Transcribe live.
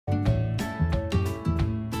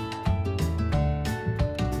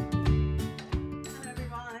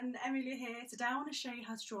today I want to show you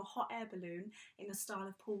how to draw a hot air balloon in the style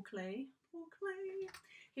of Paul Klee. Paul Klee.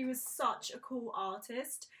 He was such a cool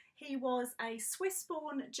artist. He was a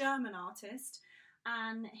Swiss-born German artist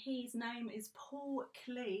and his name is Paul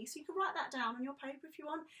Klee. So you can write that down on your paper if you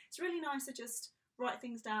want. It's really nice to just write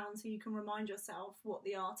things down so you can remind yourself what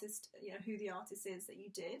the artist, you know, who the artist is that you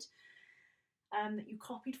did, that you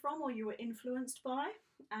copied from or you were influenced by.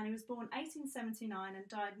 And he was born 1879 and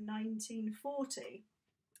died 1940.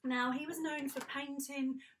 Now, he was known for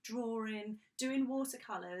painting, drawing, doing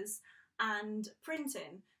watercolours and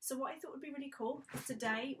printing. So what I thought would be really cool,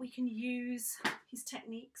 today we can use his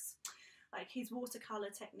techniques, like his watercolour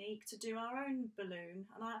technique, to do our own balloon.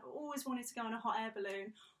 And I've always wanted to go on a hot air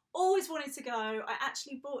balloon, always wanted to go. I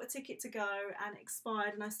actually bought a ticket to go and it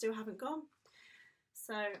expired and I still haven't gone.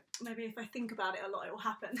 So maybe if I think about it a lot, it will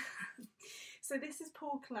happen. So this is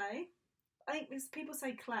Paul Klee. I think people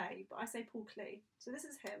say Clay, but I say Paul Klee. So this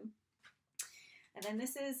is him. And then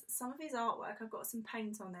this is some of his artwork. I've got some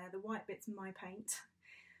paint on there. The white bit's my paint.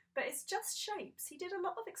 But it's just shapes. He did a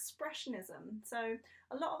lot of expressionism. So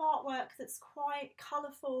a lot of artwork that's quite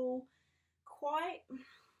colourful,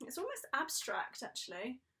 it's almost abstract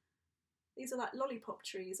actually. These are like lollipop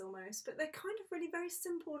trees almost, but they're kind of really very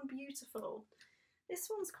simple and beautiful. This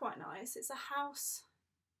one's quite nice. It's a house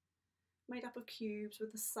made up of cubes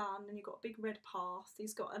with the sun, and you've got a big red path.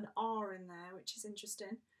 He's got an R in there, which is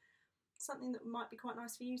interesting. Something that might be quite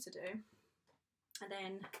nice for you to do. And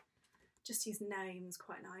then just his name's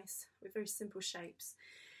quite nice, with very simple shapes.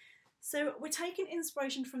 So we're taking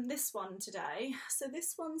inspiration from this one today. So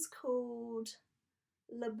this one's called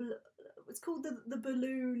the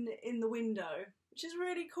balloon in the window, which is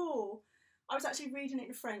really cool. I was actually reading it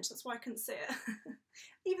in French, that's why I couldn't see it.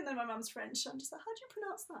 Even though my mum's French, I'm just like, how do you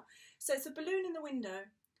pronounce that? So it's a balloon in the window.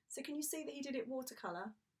 So can you see that he did it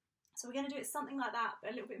watercolour? So we're going to do it something like that,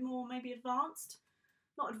 but a little bit more maybe advanced.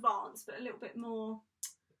 Not advanced, but a little bit more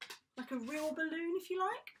like a real balloon, if you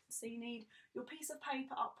like. So you need your piece of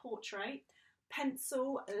paper up portrait,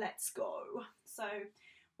 pencil, let's go. So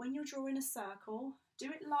when you're drawing a circle, do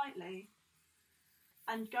it lightly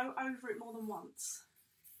and go over it more than once,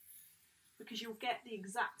 because you'll get the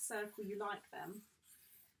exact circle you like then.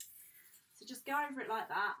 So just go over it like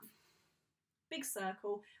that. Big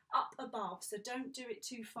circle, up above, so don't do it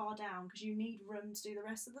too far down because you need room to do the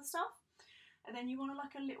rest of the stuff. And then you want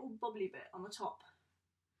like a little bobbly bit on the top.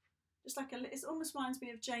 Just like it almost reminds me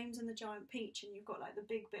of James and the Giant Peach, and you've got like the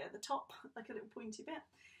big bit at the top, like a little pointy bit.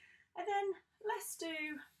 And then let's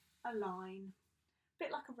do a line, a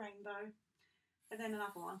bit like a rainbow, and then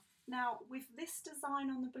another one. Now, with this design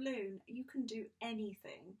on the balloon, you can do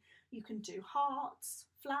anything. You can do hearts,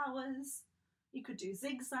 flowers, you could do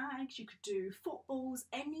zigzags, you could do footballs,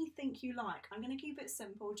 anything you like. I'm going to keep it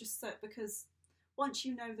simple just so, because once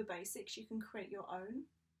you know the basics, you can create your own.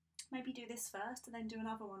 Maybe do this first and then do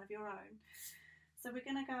another one of your own. So we're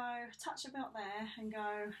going to go touch about there and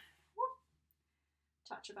go whoop,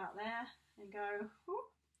 touch about there and go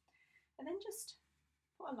whoop, and then just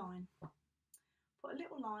put a line. Put a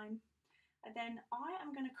little line, and then I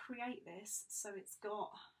am going to create this so it's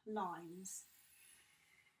got lines,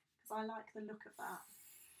 because I like the look of that.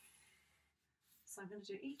 So I'm going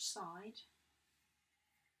to do each side.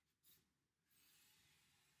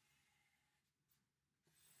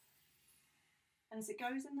 And as it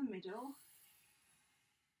goes in the middle,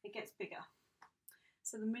 it gets bigger.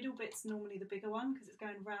 So the middle bit's normally the bigger one because it's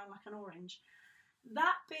going round like an orange.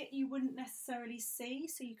 That bit you wouldn't necessarily see,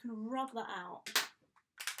 so you can rub that out.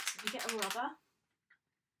 So you get a rubber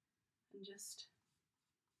and just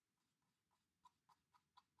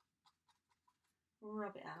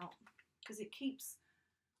rub it out, because it keeps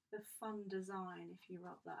the fun design if you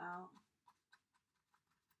rub that out.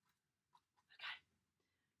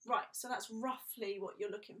 Okay, right, so that's roughly what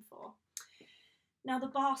you're looking for. Now the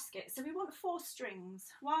basket, so we want 4 strings,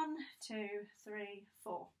 1, 2, 3,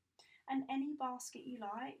 4. And any basket you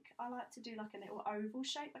like. I like to do like a little oval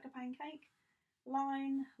shape, like a pancake.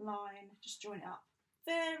 Line, line, just join it up.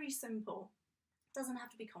 Very simple. Doesn't have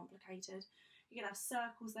to be complicated. You can have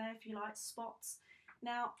circles there if you like, spots.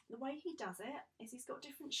 Now, the way he does it is he's got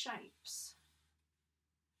different shapes,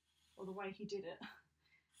 or the way he did it.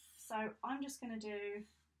 So I'm just going to do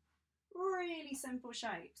really simple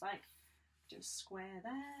shapes, like do a square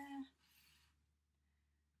there.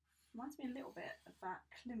 Reminds me a little bit of that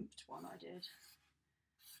Klimt one I did,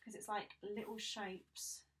 because it's like little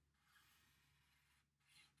shapes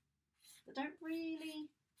that don't really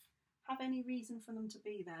have any reason for them to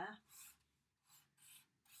be there.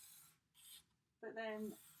 But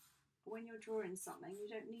then when you're drawing something, you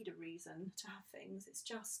don't need a reason to have things, it's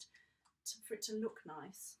just for it to look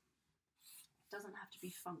nice. It doesn't have to be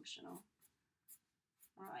functional.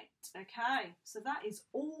 Right, okay, so that is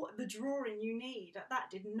all the drawing you need. That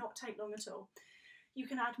did not take long at all. You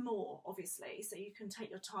can add more, obviously, so you can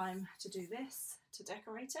take your time to do this, to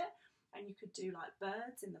decorate it, and you could do like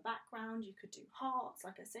birds in the background, you could do hearts,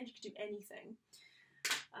 like I said, you could do anything.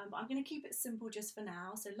 But I'm going to keep it simple just for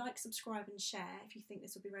now, so like, subscribe and share if you think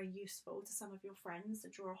this will be very useful to some of your friends to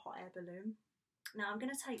draw a hot air balloon. Now I'm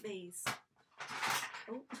going to take these.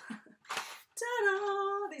 Oh.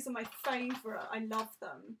 Ta-da! These are my favourite, I love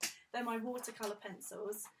them. They're my watercolour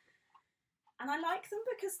pencils. And I like them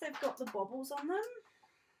because they've got the bobbles on them.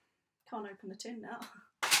 Can't open the tin now.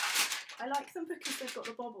 I like them because they've got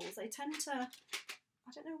the bobbles. They tend to,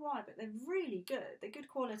 I don't know why, but they're really good. They're good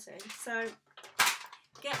quality. So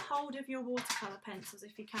get hold of your watercolour pencils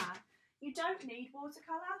if you can. You don't need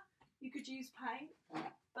watercolour. You could use paint,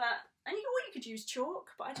 or you could use chalk,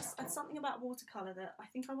 but I just had something about watercolour that I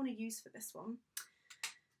think I want to use for this one.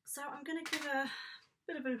 So I'm going to give a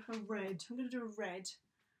bit of a red. I'm going to do a red,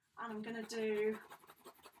 and I'm going to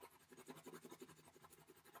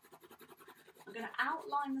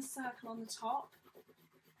outline the circle on the top.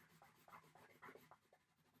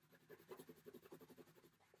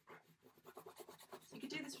 So you could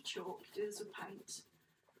do this with chalk, you could do this with paint.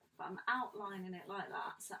 But I'm outlining it like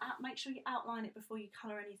that. So make sure you outline it before you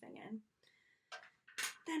colour anything in.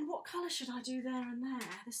 Then what colour should I do there and there?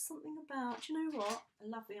 There's something about, do you know what? I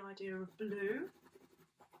love the idea of blue.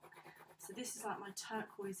 So this is like my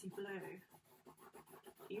turquoisey blue.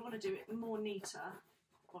 You want to do it more neater,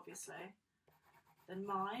 obviously, than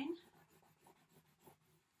mine.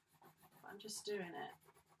 But I'm just doing it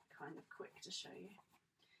kind of quick to show you.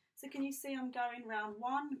 So can you see I'm going round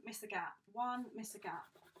one, miss a gap, one, miss a gap.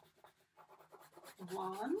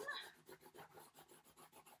 One,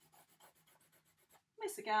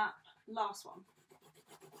 miss a gap, last one.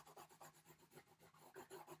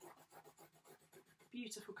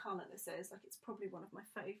 Beautiful colour this is, like it's probably one of my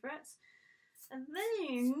favourites. And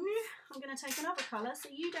then I'm going to take another colour, so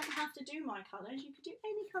you don't have to do my colours, you could do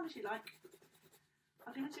any colours you like.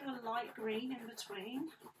 I'm going to do a light green in between.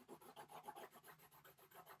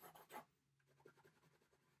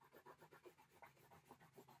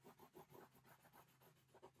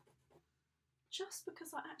 Just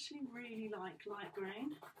because I actually really like light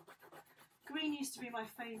green. Green used to be my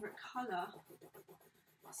favourite colour.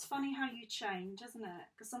 It's funny how you change, isn't it?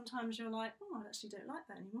 Because sometimes you're like, oh, I actually don't like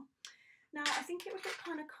that anymore. Now, I think it would look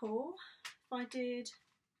kind of cool if I did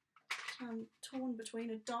torn between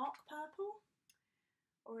a dark purple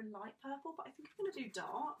or a light purple, but I think I'm going to do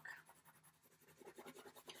dark.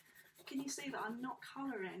 Can you see that I'm not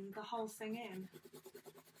colouring the whole thing in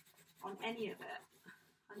on any of it?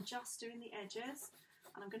 I'm just doing the edges,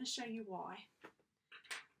 and I'm going to show you why.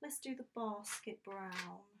 Let's do the basket brown.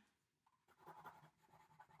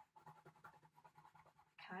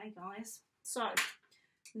 Okay, guys. So,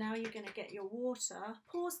 now you're going to get your water.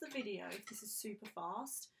 Pause the video if this is super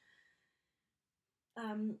fast.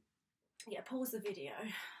 Yeah, pause the video.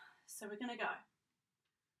 So we're going to go.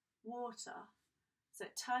 Water. So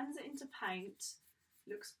it turns it into paint.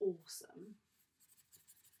 Looks awesome.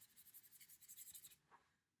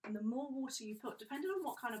 And the more water you put, depending on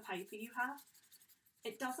what kind of paper you have,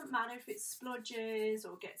 it doesn't matter if it splodges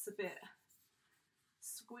or gets a bit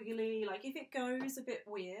squiggly. Like if it goes a bit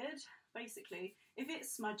weird, basically, if it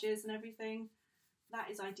smudges and everything, that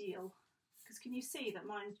is ideal. Because can you see that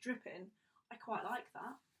mine's dripping? I quite like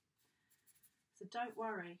that. So don't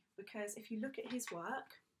worry, because if you look at his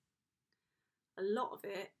work, a lot of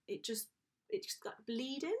it, it's just like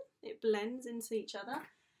bleeding. It blends into each other.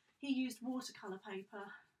 He used watercolour paper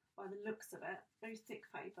by the looks of it, very thick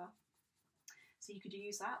paper. So you could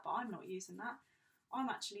use that, but I'm not using that. I'm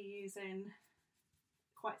actually using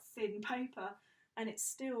quite thin paper, and it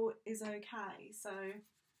still is okay. So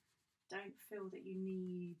don't feel that you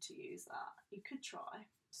need to use that. You could try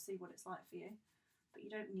to see what it's like for you, but you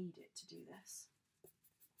don't need it to do this.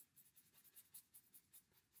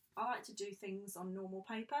 I like to do things on normal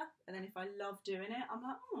paper, and then if I love doing it, I'm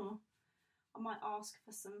like, oh, I might ask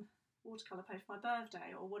for some watercolour paper for my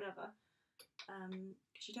birthday or whatever,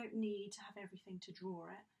 because you don't need to have everything to draw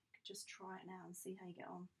it. You could just try it now and see how you get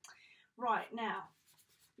on. Right, now,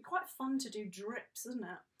 it'd be quite fun to do drips, isn't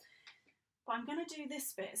it? But I'm going to do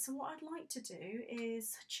this bit. So what I'd like to do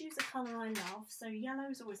is choose a colour I love. So yellow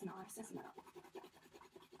is always nice, isn't it?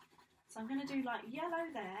 So I'm going to do like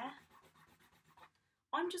yellow there.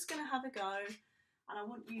 I'm just going to have a go, and I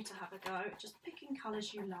want you to have a go, just picking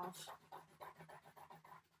colours you love.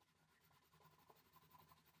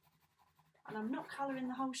 And I'm not colouring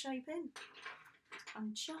the whole shape in.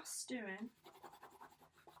 I'm just doing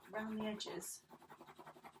around the edges.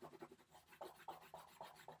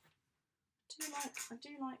 I do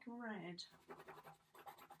like red.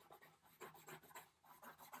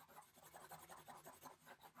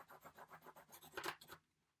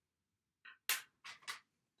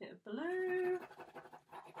 Bit of blue.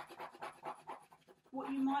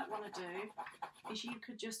 What you might want to do is you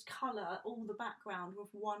could just colour all the background with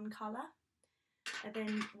one colour and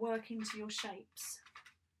then work into your shapes.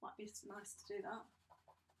 Might be nice to do that.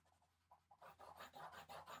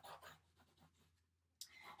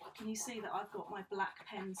 Can you see that I've got my black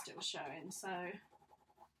pen still showing? So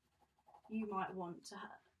you might want to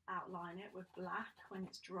outline it with black when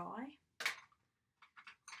it's dry.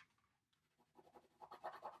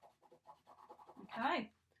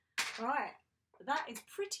 Okay, right, that is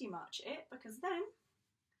pretty much it, because then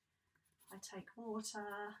I take water.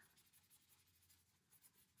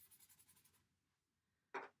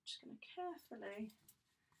 I'm just going to carefully,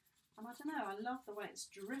 and I don't know, I love the way it's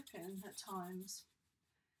dripping at times.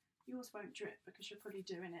 Yours won't drip because you're probably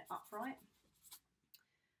doing it upright.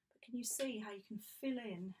 But can you see how you can fill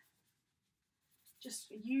in?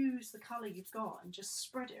 Just use the colour you've got and just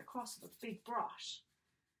spread it across with a big brush.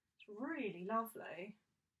 It's really lovely.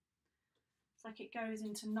 It's like it goes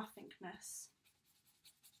into nothingness.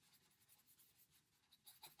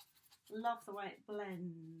 Love the way it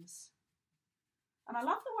blends. And I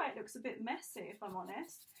love the way it looks a bit messy, if I'm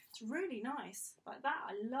honest. It's really nice. Like that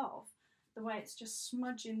I love. The way it's just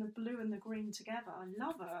smudging the blue and the green together. I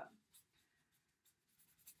love it.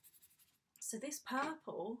 So this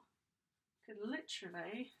purple could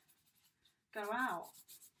literally go out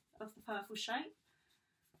of the purple shape.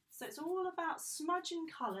 So it's all about smudging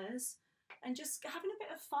colours and just having a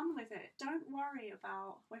bit of fun with it. Don't worry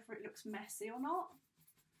about whether it looks messy or not.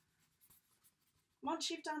 Once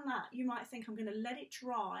you've done that, you might think I'm going to let it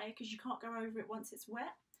dry because you can't go over it once it's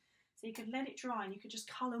wet. So you could let it dry and you could just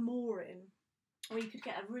colour more in. Or you could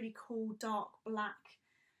get a really cool dark black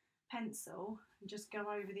pencil and just go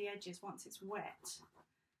over the edges once it's wet.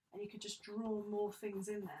 And you could just draw more things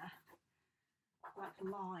in there. Like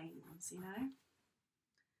lines, you know.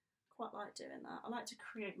 Quite like doing that. I like to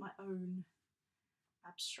create my own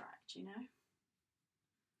abstract, you know.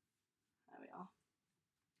 There we are.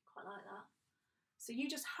 Quite like that. So you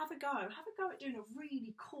just have a go at doing a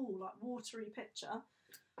really cool, like watery picture.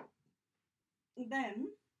 Then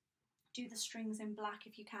do the strings in black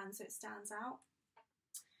if you can so it stands out.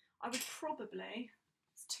 I would probably,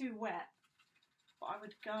 it's too wet, but I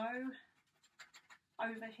would go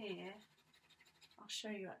over here. I'll show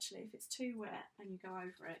you actually, if it's too wet and you go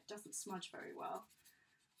over it, it doesn't smudge very well.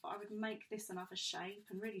 But I would make this another shape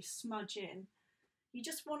and really smudge in. You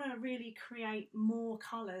just want to really create more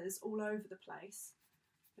colours all over the place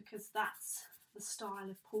because that's the style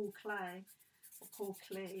of Paul Klee or Paul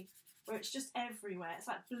Klee, where it's just everywhere. It's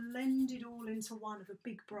like blended all into one with a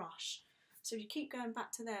big brush. So if you keep going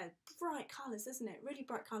back to there, bright colours, isn't it? Really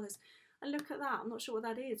bright colours. And look at that, I'm not sure what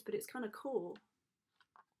that is, but it's kind of cool.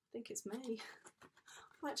 I think it's me.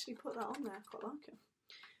 I'll actually put that on there, I quite like it.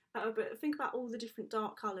 But think about all the different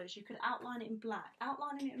dark colours. You could outline it in black.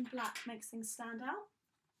 Outlining it in black makes things stand out.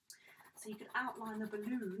 So you could outline the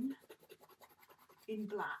balloon in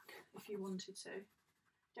black if you wanted to.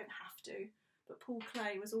 You don't have to. But Paul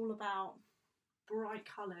Klee was all about bright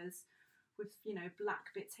colours with, you know,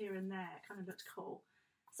 black bits here and there. It kind of looked cool.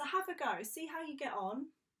 So have a go. See how you get on.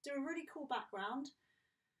 Do a really cool background.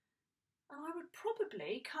 And I would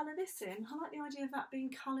probably colour this in. I like the idea of that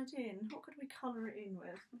being coloured in. What could we colour it in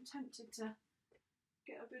with? I'm tempted to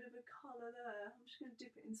get a bit of a colour there. I'm just going to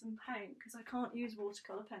dip it in some paint because I can't use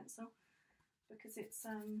watercolour pencil because it's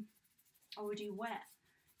already wet.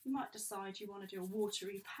 You might decide you want to do a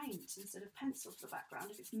watery paint instead of pencil for the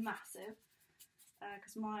background if it's massive,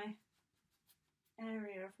 because my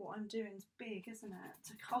area of what I'm doing is big, isn't it,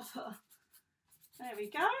 to cover. There we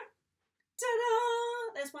go.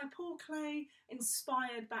 Ta-da! There's my Paul Klee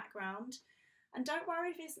inspired background. And don't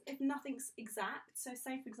worry if nothing's exact. So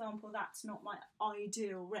say, for example, that's not my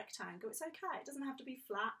ideal rectangle. It's okay. It doesn't have to be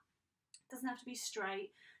flat. It doesn't have to be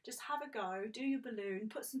straight. Just have a go. Do your balloon.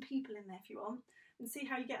 Put some people in there if you want. And see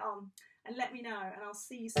how you get on. And let me know. And I'll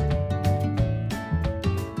see you soon.